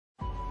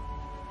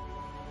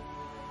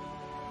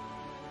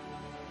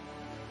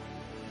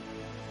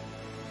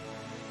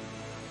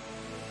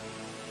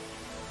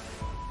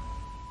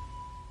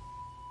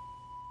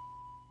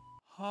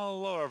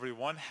Hello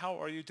everyone,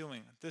 how are you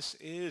doing? This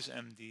is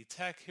MD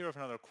Tech here with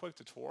another quick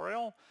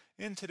tutorial.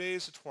 In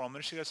today's tutorial, I'm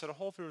going to show you guys how to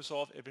hopefully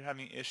resolve if you're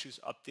having issues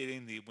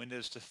updating the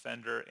Windows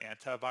Defender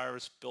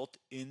antivirus built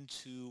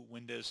into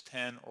Windows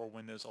 10 or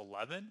Windows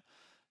 11.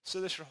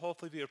 So this should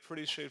hopefully be a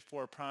pretty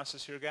straightforward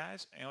process here,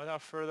 guys. And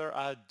without further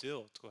ado,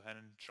 let's go ahead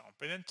and jump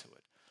right into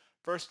it.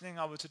 First thing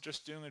I would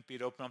suggest doing would be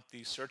to open up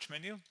the search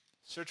menu,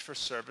 search for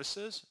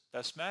services.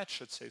 Best match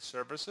should say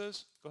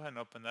services. Go ahead and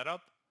open that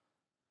up.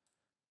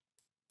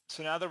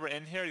 So now that we're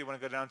in here, you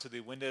want to go down to the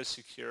Windows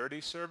Security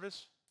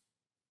Service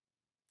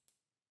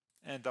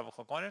and double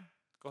click on it.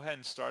 Go ahead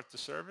and start the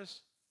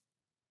service.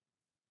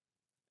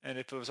 And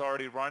if it was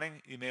already running,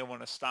 you may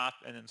want to stop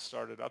and then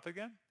start it up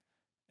again.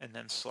 And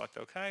then select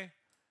OK.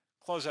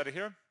 Close out of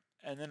here.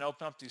 And then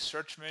open up the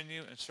search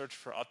menu and search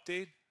for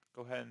update.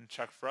 Go ahead and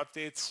check for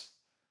updates.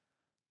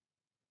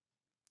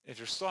 If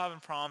you're still having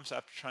problems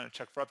after trying to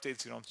check for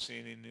updates, you don't see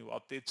any new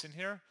updates in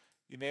here,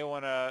 you may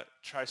want to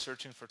try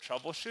searching for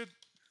troubleshoot.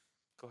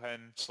 Go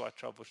ahead and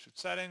select troubleshoot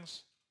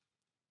settings.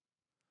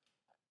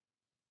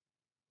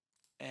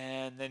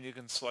 And then you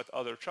can select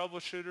other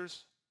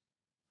troubleshooters.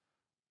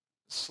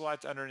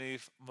 Select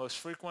underneath most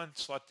frequent,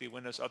 select the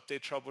Windows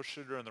Update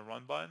troubleshooter in the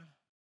run button.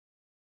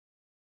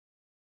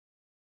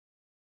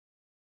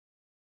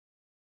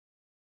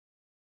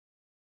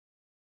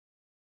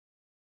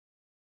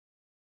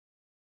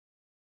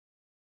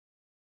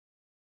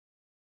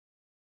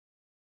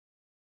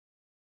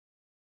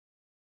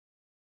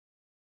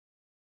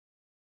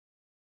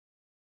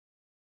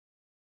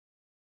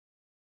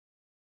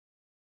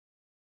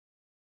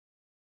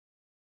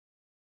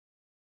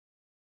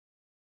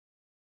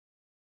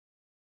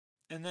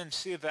 And then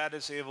see if that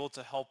is able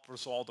to help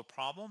resolve the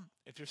problem.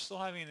 If you're still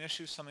having an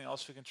issue, something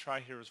else we can try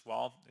here as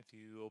well. If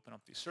you open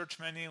up the search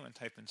menu and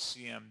type in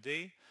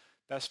CMD,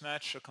 best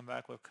match should come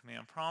back with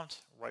command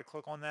prompt. Right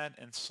click on that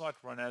and select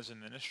run as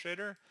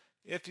administrator.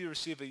 If you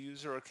receive a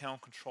user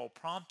account control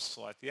prompt,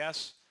 select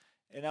yes.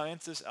 And now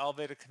into this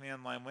elevated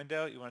command line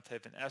window, you want to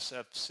type in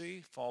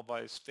SFC followed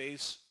by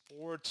space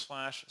 /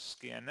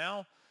 scan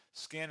now.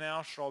 Scan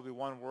now should all be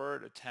one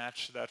word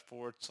attached to that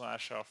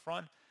 / out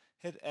front.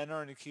 Hit enter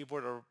on your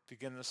keyboard or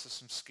begin the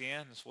system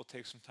scan. This will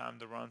take some time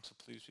to run, so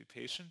please be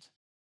patient.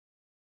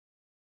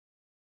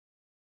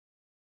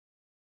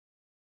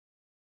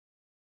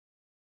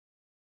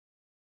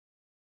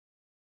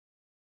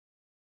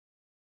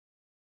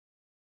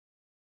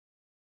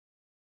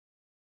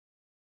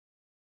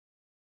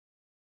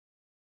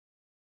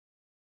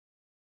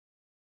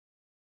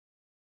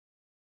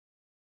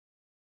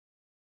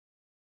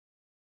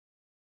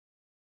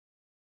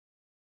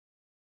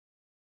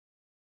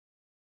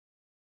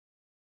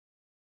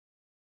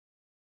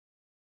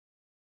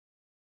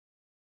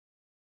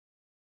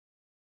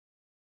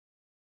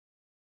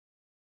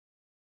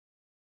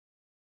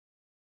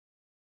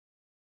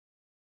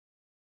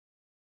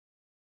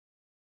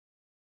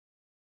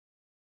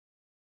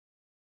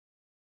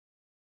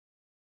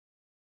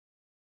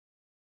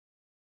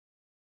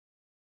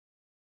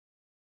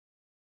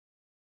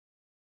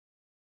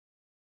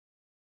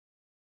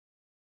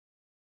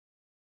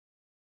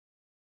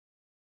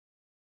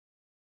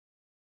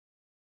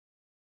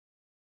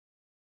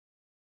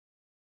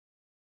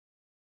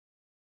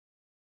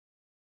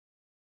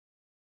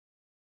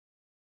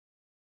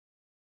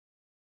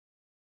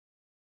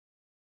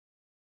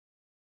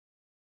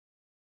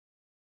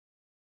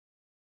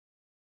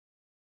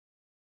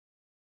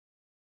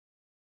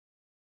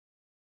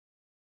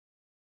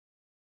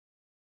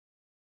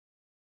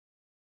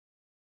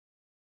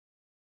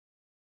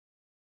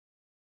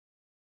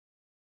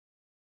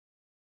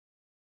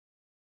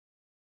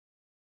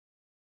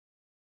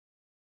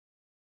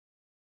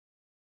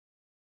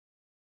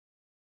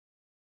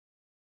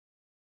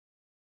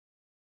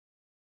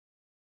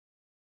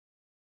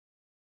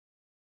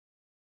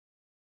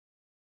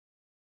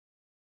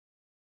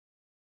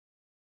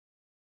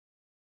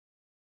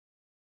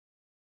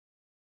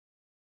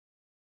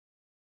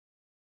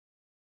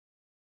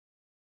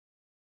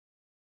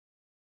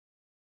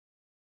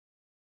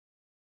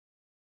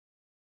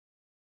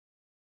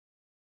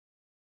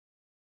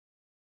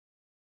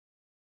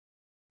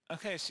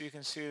 Okay, so you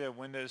can see that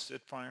Windows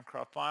did find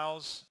corrupt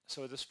files.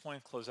 So at this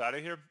point, close out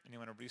of here, and you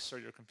want to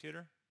restart your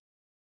computer.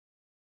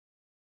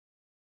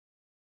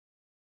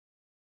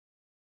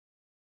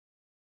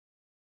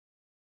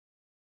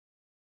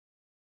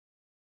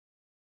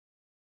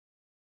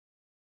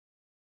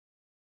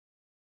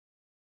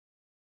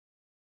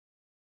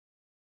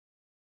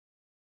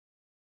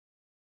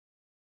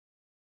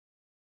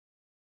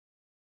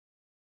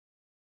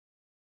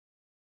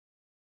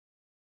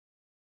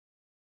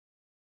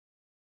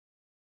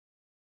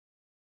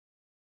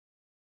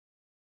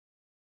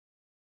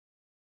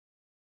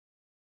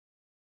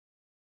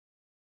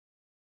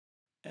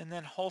 And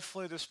then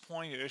hopefully at this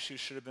point, your issue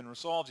should have been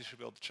resolved. You should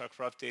be able to check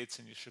for updates,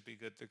 and you should be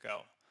good to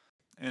go.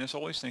 And as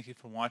always, thank you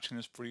for watching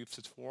this brief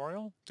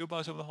tutorial. Do hope I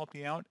was able to help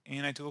you out,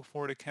 and I do look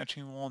forward to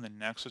catching you all in the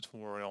next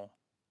tutorial.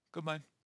 Goodbye.